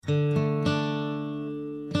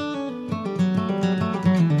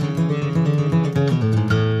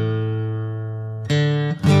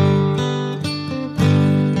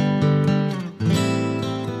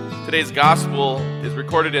Today's gospel is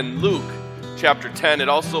recorded in Luke chapter 10. It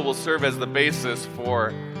also will serve as the basis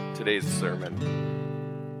for today's sermon.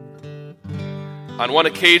 On one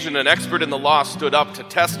occasion, an expert in the law stood up to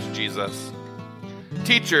test Jesus.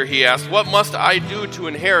 "Teacher," he asked, "what must I do to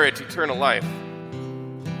inherit eternal life?"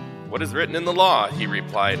 "What is written in the law?" he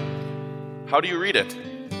replied. "How do you read it?"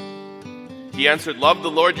 He answered, "Love the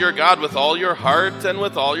Lord your God with all your heart and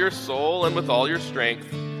with all your soul and with all your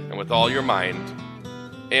strength and with all your mind,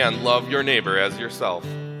 and love your neighbor as yourself."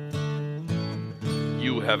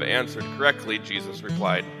 "You have answered correctly," Jesus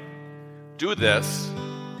replied. "Do this,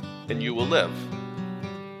 and you will live."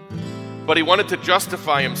 But he wanted to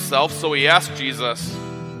justify himself, so he asked Jesus,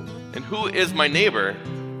 "And who is my neighbor?"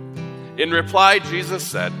 In reply, Jesus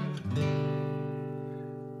said,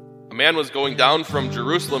 "A man was going down from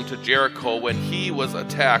Jerusalem to Jericho when he was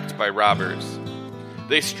attacked by robbers.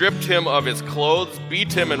 They stripped him of his clothes,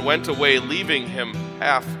 beat him, and went away, leaving him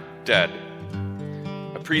half dead.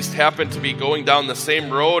 A priest happened to be going down the same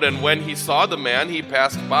road, and when he saw the man, he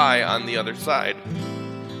passed by on the other side.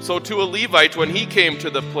 So to a Levite, when he came to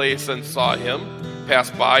the place and saw him,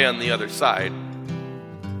 passed by on the other side.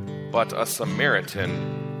 But a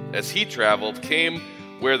Samaritan, as he traveled, came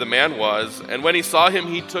where the man was, and when he saw him,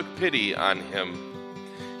 he took pity on him.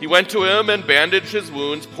 He went to him and bandaged his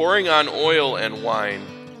wounds, pouring on oil and wine.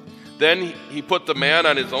 Then he put the man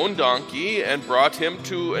on his own donkey and brought him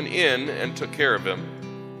to an inn and took care of him.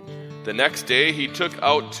 The next day he took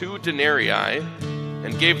out 2 denarii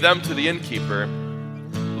and gave them to the innkeeper.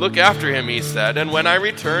 'Look after him,' he said, 'and when I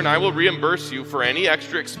return, I will reimburse you for any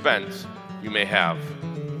extra expense you may have.'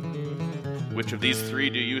 Which of these 3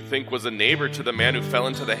 do you think was a neighbor to the man who fell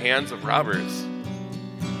into the hands of robbers?"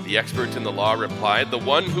 The expert in the law replied, "The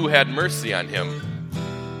one who had mercy on him."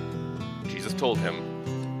 Jesus told him,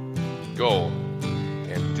 "Go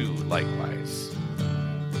and do likewise."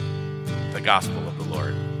 The Gospel of the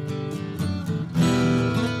Lord.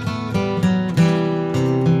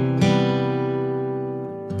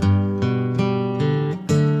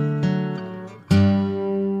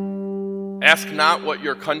 Ask not what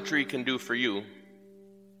your country can do for you.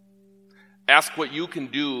 Ask what you can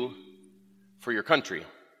do for your country.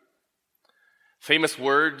 Famous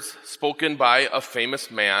words spoken by a famous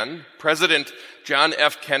man. President John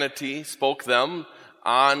F. Kennedy spoke them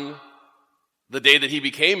on the day that he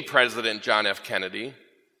became President John F. Kennedy,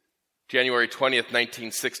 January 20th,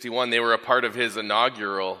 1961. They were a part of his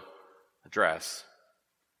inaugural address.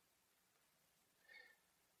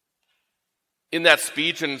 In that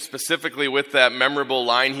speech, and specifically with that memorable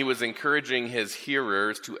line, he was encouraging his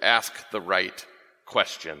hearers to ask the right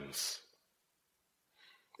questions.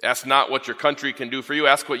 Ask not what your country can do for you,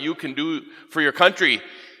 ask what you can do for your country.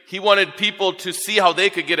 He wanted people to see how they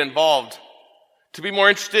could get involved, to be more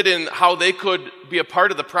interested in how they could be a part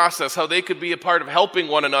of the process, how they could be a part of helping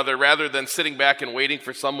one another rather than sitting back and waiting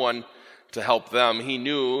for someone to help them. He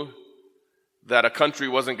knew that a country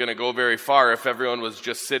wasn't going to go very far if everyone was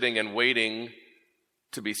just sitting and waiting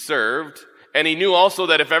to be served. And he knew also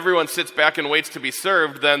that if everyone sits back and waits to be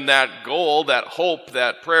served, then that goal, that hope,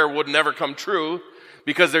 that prayer would never come true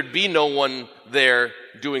because there'd be no one there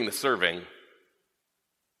doing the serving.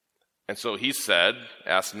 And so he said,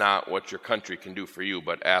 ask not what your country can do for you,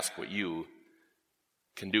 but ask what you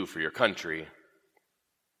can do for your country.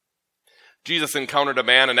 Jesus encountered a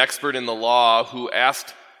man, an expert in the law, who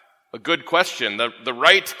asked a good question. The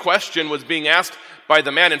right question was being asked by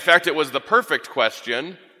the man. In fact, it was the perfect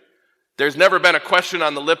question. There's never been a question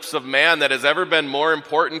on the lips of man that has ever been more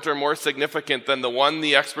important or more significant than the one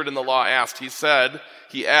the expert in the law asked.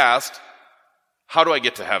 He asked, how do I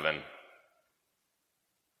get to heaven?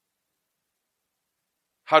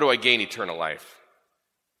 How do I gain eternal life?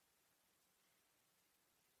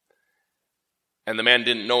 And the man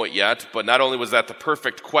didn't know it yet, but not only was that the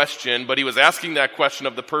perfect question, but he was asking that question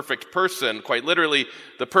of the perfect person, quite literally,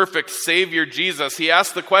 the perfect Savior, Jesus. He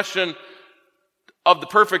asked the question of the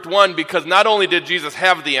perfect one because not only did Jesus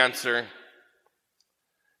have the answer,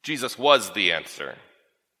 Jesus was the answer.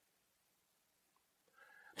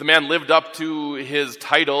 The man lived up to his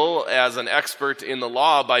title as an expert in the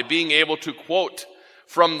law by being able to quote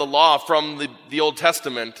from the law, from the Old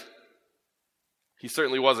Testament. He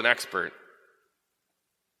certainly was an expert.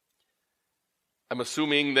 I'm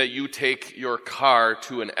assuming that you take your car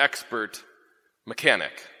to an expert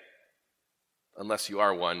mechanic, unless you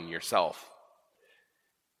are one yourself.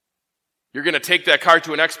 You're going to take that car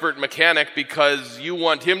to an expert mechanic because you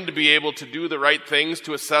want him to be able to do the right things,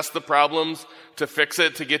 to assess the problems, to fix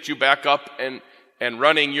it, to get you back up and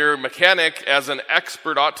running. Your mechanic, as an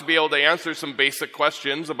expert, ought to be able to answer some basic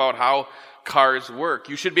questions about how cars work.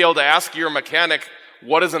 You should be able to ask your mechanic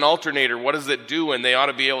what is an alternator? What does it do? And they ought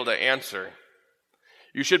to be able to answer.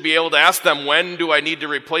 You should be able to ask them, when do I need to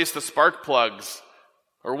replace the spark plugs?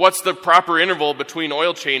 Or what's the proper interval between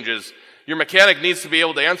oil changes? Your mechanic needs to be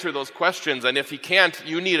able to answer those questions, and if he can't,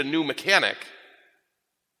 you need a new mechanic.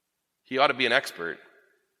 He ought to be an expert.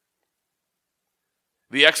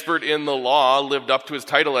 The expert in the law lived up to his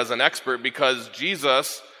title as an expert because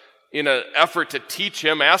Jesus, in an effort to teach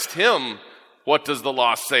him, asked him, what does the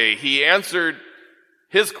law say? He answered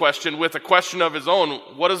his question with a question of his own.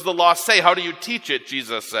 What does the law say? How do you teach it?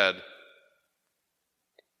 Jesus said.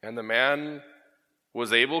 And the man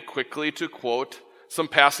was able quickly to quote some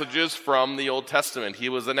passages from the Old Testament. He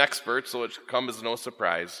was an expert, so it should come as no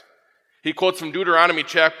surprise. He quotes from Deuteronomy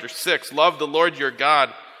chapter 6, love the Lord your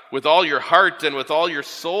God with all your heart and with all your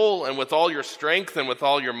soul and with all your strength and with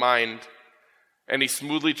all your mind. And he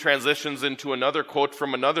smoothly transitions into another quote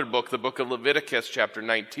from another book, the book of Leviticus chapter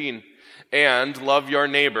 19. And love your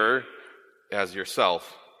neighbor as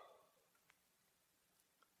yourself.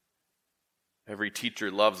 Every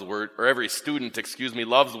teacher loves every student,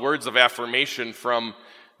 loves words of affirmation from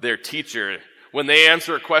their teacher. When they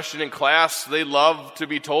answer a question in class, they love to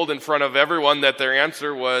be told in front of everyone that their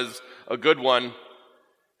answer was a good one.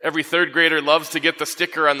 Every third grader loves to get the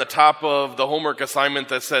sticker on the top of the homework assignment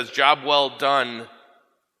that says, job well done.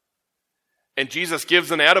 And Jesus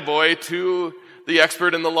gives an attaboy to the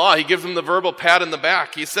expert in the law. He gives him the verbal pat in the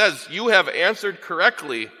back. He says, you have answered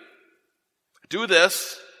correctly. Do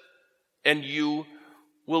this, and you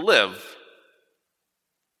will live.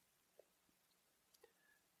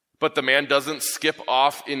 But the man doesn't skip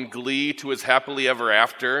off in glee to his happily ever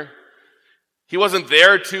after. He wasn't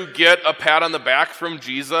there to get a pat on the back from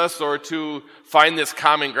Jesus or to find this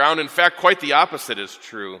common ground. In fact, quite the opposite is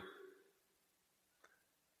true.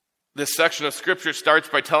 This section of Scripture starts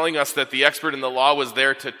by telling us that the expert in the law was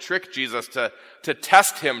there to trick Jesus, to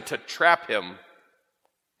test him, to trap him.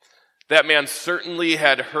 That man certainly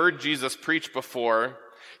had heard Jesus preach before.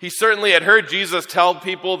 He certainly had heard Jesus tell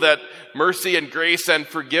people that mercy and grace and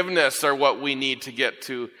forgiveness are what we need to get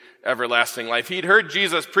to everlasting life. He'd heard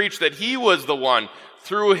Jesus preach that he was the one.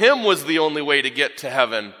 Through him was the only way to get to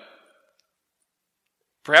heaven.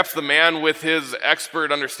 Perhaps the man with his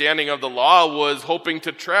expert understanding of the law was hoping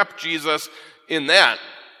to trap Jesus in that.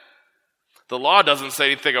 The law doesn't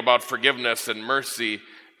say anything about forgiveness and mercy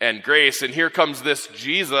and grace. And here comes this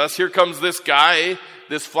Jesus, here comes this guy,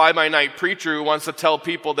 this fly-by-night preacher who wants to tell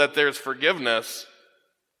people that there's forgiveness.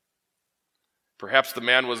 Perhaps the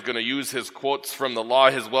man was going to use his quotes from the law,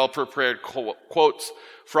 his well-prepared quotes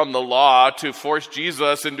from the law, to force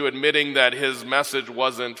Jesus into admitting that his message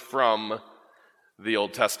wasn't from the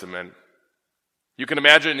Old Testament. You can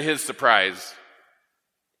imagine his surprise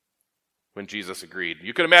when Jesus agreed.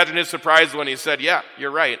 You can imagine his surprise when he said, yeah,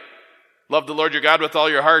 you're right. Love the Lord your God with all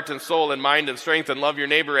your heart and soul and mind and strength, and love your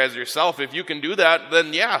neighbor as yourself. If you can do that,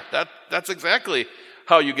 then yeah, that's exactly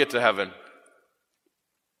how you get to heaven.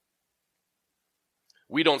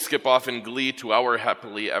 We don't skip off in glee to our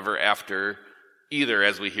happily ever after either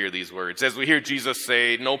as we hear these words. As we hear Jesus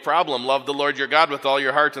say, no problem, love the Lord your God with all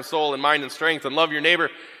your heart and soul and mind and strength, and love your neighbor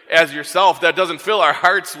as yourself. That doesn't fill our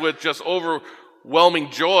hearts with just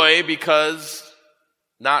overwhelming joy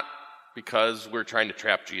not because we're trying to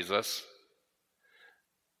trap Jesus,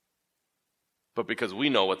 but because we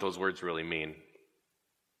know what those words really mean.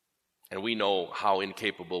 And we know how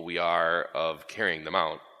incapable we are of carrying them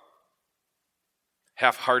out.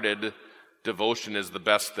 Half-hearted devotion is the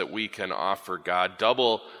best that we can offer God.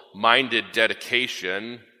 Double-minded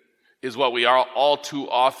dedication is what we all too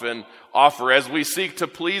often offer as we seek to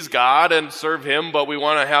please God and serve Him, but we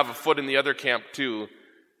want to have a foot in the other camp too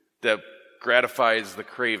that gratifies the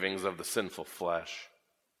cravings of the sinful flesh.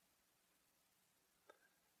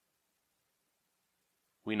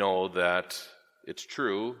 We know that it's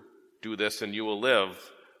true. Do this and you will live.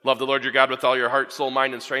 Love the Lord your God with all your heart, soul,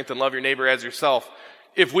 mind, and strength, and love your neighbor as yourself.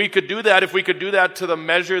 If we could do that to the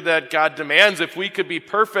measure that God demands, if we could be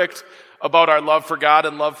perfect about our love for God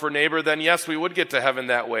and love for neighbor, then yes, we would get to heaven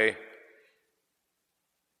that way.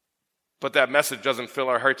 But that message doesn't fill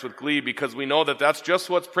our hearts with glee because we know that that's just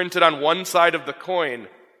what's printed on one side of the coin.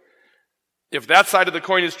 If that side of the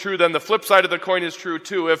coin is true, then the flip side of the coin is true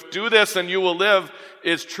too. If do this and you will live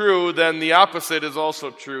is true, then the opposite is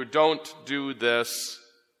also true. Don't do this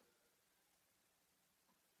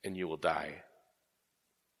and you will die.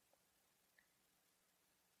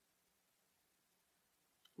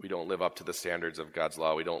 We don't live up to the standards of God's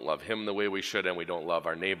law. We don't love Him the way we should, and we don't love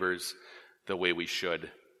our neighbors the way we should.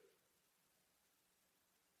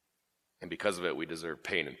 And because of it, we deserve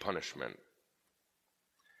pain and punishment.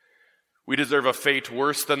 We deserve a fate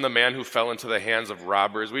worse than the man who fell into the hands of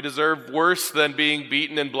robbers. We deserve worse than being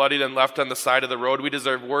beaten and bloodied and left on the side of the road. We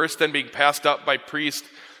deserve worse than being passed up by priest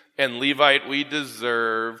and Levite. We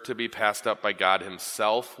deserve to be passed up by God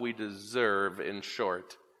himself. We deserve, in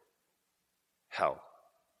short, hell.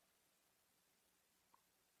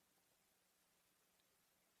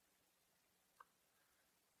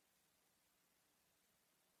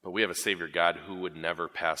 But we have a Savior God who would never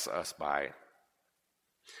pass us by.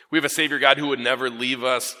 We have a Savior God who would never leave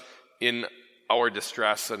us in our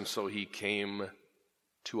distress, and so he came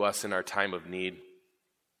to us in our time of need.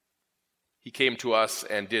 He came to us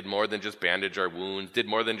and did more than just bandage our wounds, did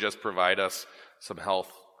more than just provide us some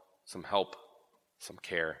health, some help, some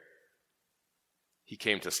care. He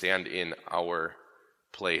came to stand in our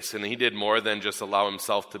place, and he did more than just allow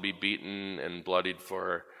himself to be beaten and bloodied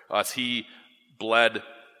for us. He bled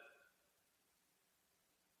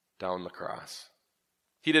down the cross.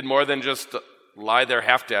 He did more than just lie there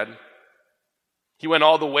half dead. He went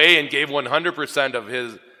all the way and gave 100% of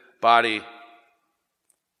his body,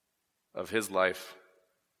 of his life,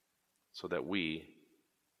 so that we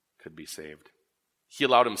could be saved. He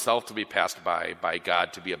allowed himself to be passed by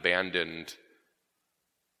God, to be abandoned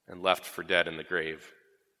and left for dead in the grave,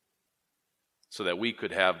 so that we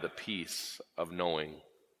could have the peace of knowing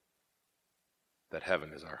that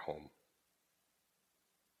heaven is our home.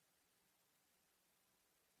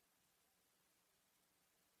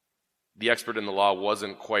 The expert in the law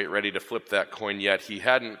wasn't quite ready to flip that coin yet. He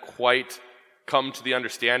hadn't quite come to the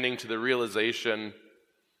understanding, to the realization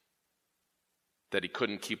that he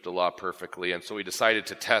couldn't keep the law perfectly. And so he decided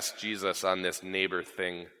to test Jesus on this neighbor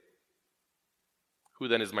thing. Who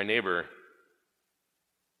then is my neighbor?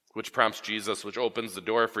 Which prompts Jesus, which opens the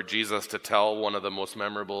door for Jesus to tell one of the most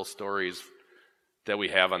memorable stories that we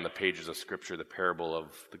have on the pages of Scripture, the parable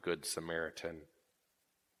of the Good Samaritan.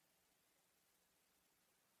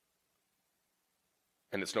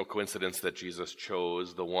 And it's no coincidence that Jesus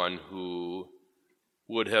chose the one who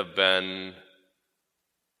would have been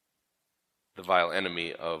the vile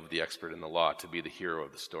enemy of the expert in the law to be the hero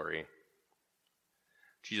of the story.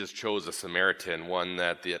 Jesus chose a Samaritan, one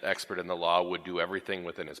that the expert in the law would do everything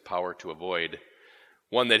within his power to avoid,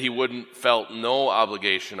 one that he felt no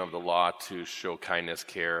obligation of the law to show kindness,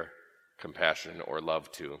 care, compassion, or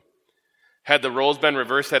love to. Had the roles been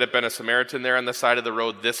reversed, had it been a Samaritan there on the side of the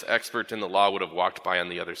road, this expert in the law would have walked by on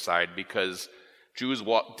the other side, because Jews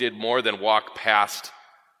did more than walk past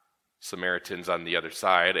Samaritans on the other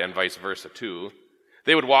side, and vice versa too.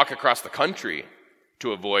 They would walk across the country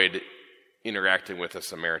to avoid interacting with a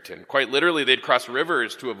Samaritan. Quite literally, they'd cross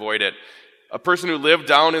rivers to avoid it. A person who lived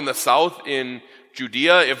down in the south in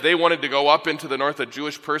Judea, if they wanted to go up into the north, a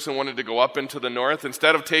Jewish person wanted to go up into the north,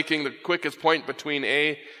 instead of taking the quickest point between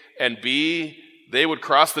A and B, they would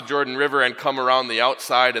cross the Jordan River and come around the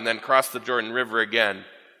outside and then cross the Jordan River again.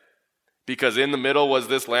 Because in the middle was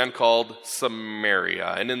this land called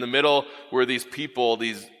Samaria. And in the middle were these people,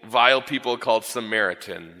 these vile people called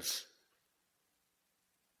Samaritans.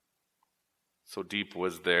 So deep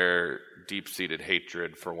was their deep-seated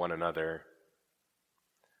hatred for one another.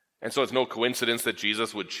 And so it's no coincidence that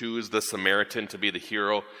Jesus would choose the Samaritan to be the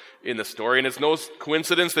hero in the story. And it's no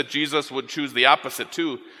coincidence that Jesus would choose the opposite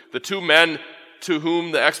too. The two men to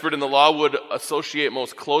whom the expert in the law would associate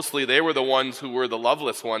most closely, they were the ones who were the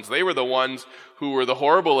loveless ones. They were the ones who were the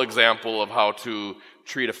horrible example of how to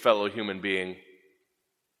treat a fellow human being.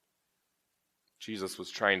 Jesus was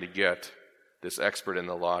trying to get this expert in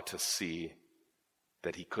the law to see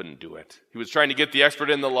that he couldn't do it. He was trying to get the expert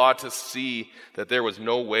in the law to see that there was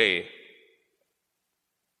no way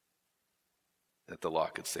that the law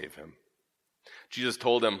could save him. Jesus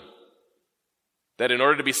told him that in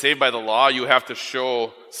order to be saved by the law, you have to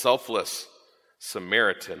show selfless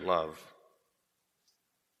Samaritan love.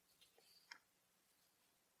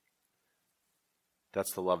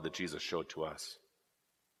 That's the love that Jesus showed to us.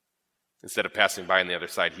 Instead of passing by on the other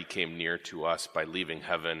side, he came near to us by leaving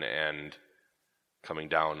heaven and coming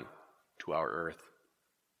down to our earth.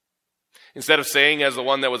 Instead of saying as the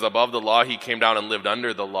one that was above the law, he came down and lived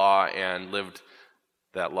under the law and lived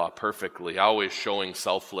that law perfectly, always showing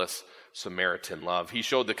selfless Samaritan love. He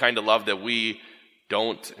showed the kind of love that we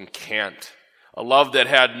don't and can't. A love that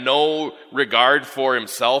had no regard for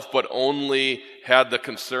himself, but only had the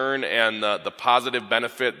concern and the positive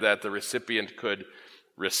benefit that the recipient could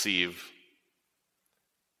receive.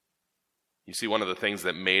 You see, one of the things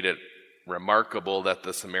that made it remarkable that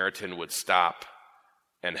the Samaritan would stop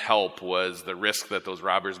and help was the risk that those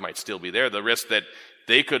robbers might still be there, the risk that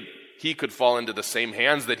he could fall into the same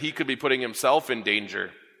hands, that he could be putting himself in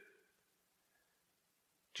danger.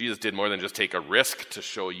 Jesus did more than just take a risk to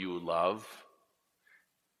show you love.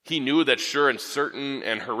 He knew that sure and certain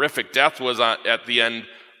and horrific death was at the end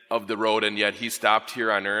of the road, and yet he stopped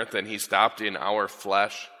here on earth, and he stopped in our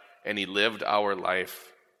flesh, and he lived our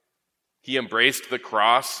life. He embraced the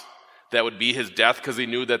cross that would be his death because he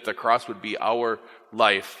knew that the cross would be our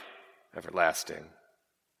life everlasting.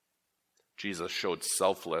 Jesus showed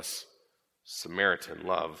selfless Samaritan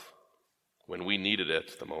love when we needed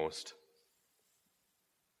it the most.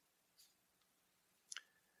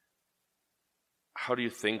 How do you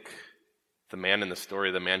think the man in the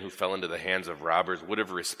story, the man who fell into the hands of robbers, would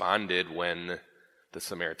have responded when the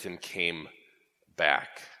Samaritan came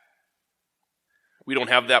back? We don't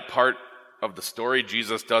have that part of the story.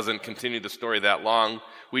 Jesus doesn't continue the story that long.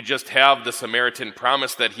 We just have the Samaritan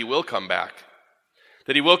promise that he will come back.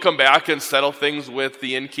 That he will come back and settle things with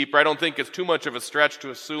the innkeeper. I don't think it's too much of a stretch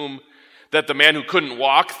to assume that the man who couldn't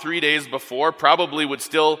walk 3 days before probably would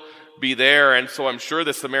still be there. And so I'm sure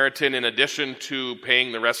the Samaritan, in addition to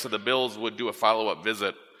paying the rest of the bills, would do a follow-up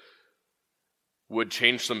visit, would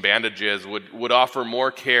change some bandages, would offer more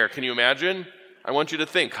care. Can you imagine? I want you to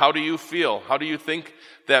think. How do you feel? How do you think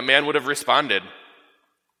that man would have responded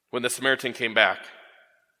when the Samaritan came back?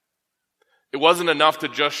 It wasn't enough to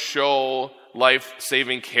just show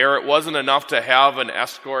life-saving care. It wasn't enough to have an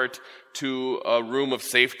escort to a room of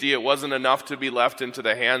safety. It wasn't enough to be left into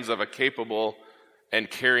the hands of a capable and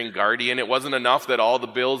caring guardian. It wasn't enough that all the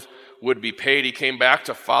bills would be paid. He came back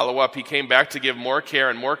to follow up. He came back to give more care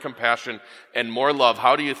and more compassion and more love.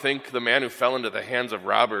 How do you think the man who fell into the hands of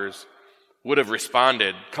robbers would have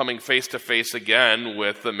responded, coming face to face again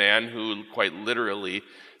with the man who quite literally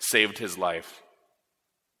saved his life?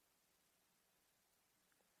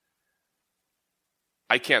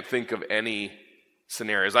 I can't think of any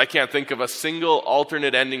scenarios. I can't think of a single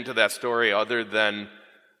alternate ending to that story other than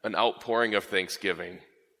an outpouring of thanksgiving.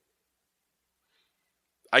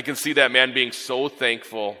 I can see that man being so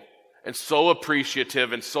thankful and so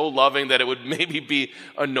appreciative and so loving that it would maybe be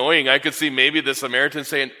annoying. I could see maybe the Samaritan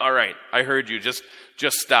saying, "All right, I heard you, just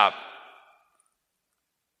stop."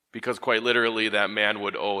 Because quite literally that man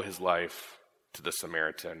would owe his life to the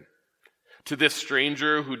Samaritan. To this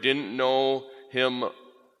stranger who didn't know him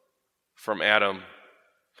from Adam.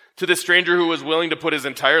 To this stranger who was willing to put his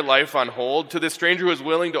entire life on hold. To this stranger who was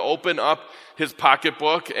willing to open up his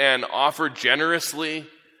pocketbook and offer generously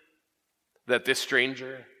that this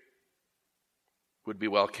stranger would be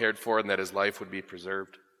well cared for and that his life would be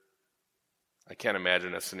preserved. I can't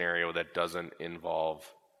imagine a scenario that doesn't involve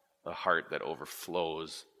a heart that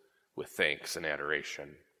overflows with thanks and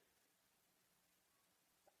adoration.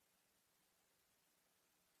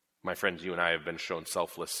 My friends, you and I have been shown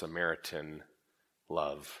selfless Samaritan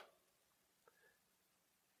love.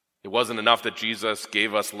 It wasn't enough that Jesus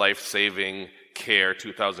gave us life-saving care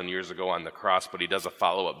 2,000 years ago on the cross, but he does a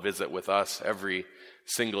follow-up visit with us every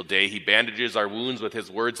single day. He bandages our wounds with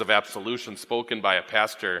his words of absolution spoken by a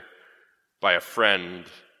pastor, by a friend,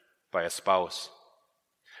 by a spouse.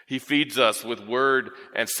 He feeds us with word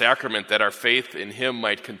and sacrament that our faith in him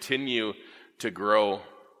might continue to grow.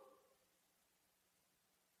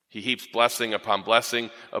 He heaps blessing upon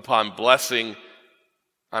blessing upon blessing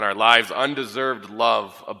on our lives. Undeserved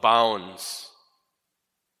love abounds.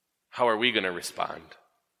 How are we going to respond?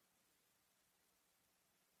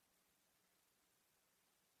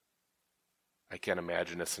 I can't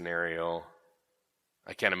imagine a scenario.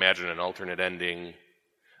 I can't imagine an alternate ending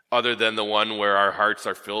other than the one where our hearts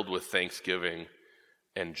are filled with thanksgiving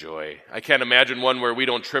and joy. I can't imagine one where we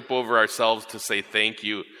don't trip over ourselves to say thank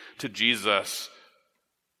you to Jesus,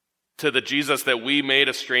 to the Jesus that we made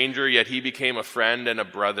a stranger, yet he became a friend and a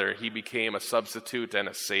brother. He became a substitute and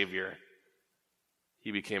a savior.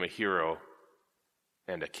 He became a hero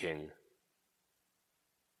and a king.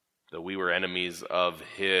 Though we were enemies of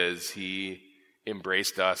his, he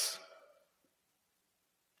embraced us,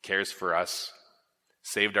 cares for us,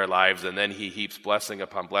 saved our lives, and then he heaps blessing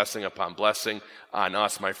upon blessing upon blessing on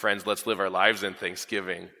us. My friends, let's live our lives in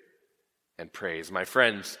thanksgiving and praise. My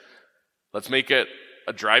friends, let's make it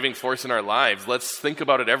a driving force in our lives. Let's think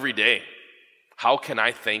about it every day. How can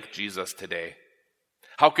I thank Jesus today?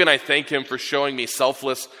 How can I thank him for showing me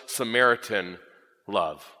selfless Samaritan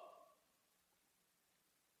love?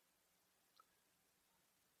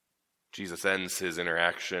 Jesus ends his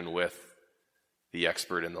interaction with the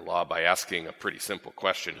expert in the law by asking a pretty simple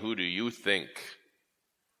question. Who do you think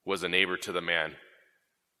was a neighbor to the man?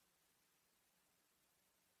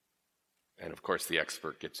 And of course the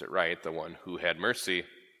expert gets it right, the one who had mercy.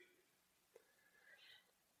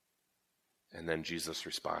 And then Jesus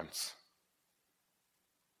responds,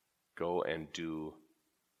 "Go and do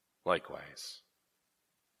likewise."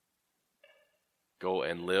 Go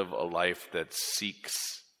and live a life that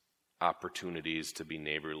seeks opportunities to be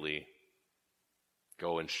neighborly.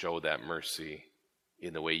 Go and show that mercy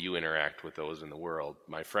in the way you interact with those in the world.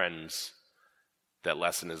 My friends, that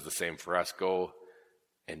lesson is the same for us. Go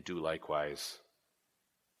and do likewise.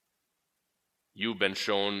 You've been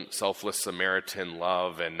shown selfless Samaritan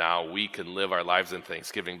love, and now we can live our lives in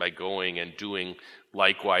thanksgiving by going and doing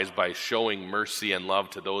likewise, by showing mercy and love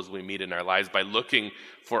to those we meet in our lives, by looking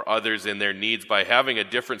for others in their needs, by having a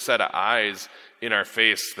different set of eyes in our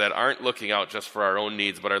face that aren't looking out just for our own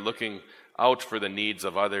needs, but are looking out for the needs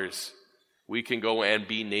of others. We can go and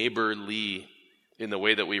be neighborly in the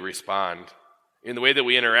way that we respond. In the way that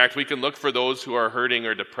we interact, we can look for those who are hurting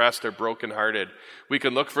or depressed or brokenhearted. We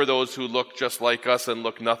can look for those who look just like us and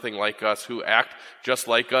look nothing like us, who act just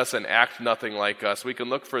like us and act nothing like us. We can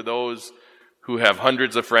look for those who have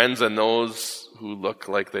hundreds of friends and those who look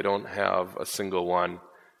like they don't have a single one.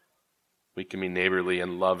 We can be neighborly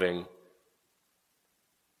and loving.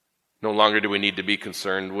 No longer do we need to be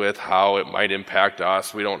concerned with how it might impact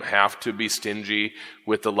us. We don't have to be stingy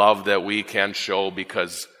with the love that we can show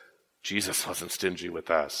because Jesus wasn't stingy with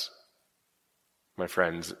us. My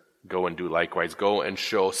friends, go and do likewise. Go and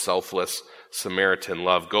show selfless Samaritan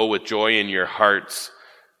love. Go with joy in your hearts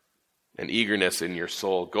and eagerness in your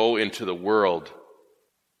soul. Go into the world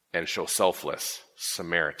and show selfless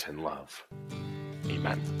Samaritan love.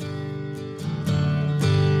 Amen.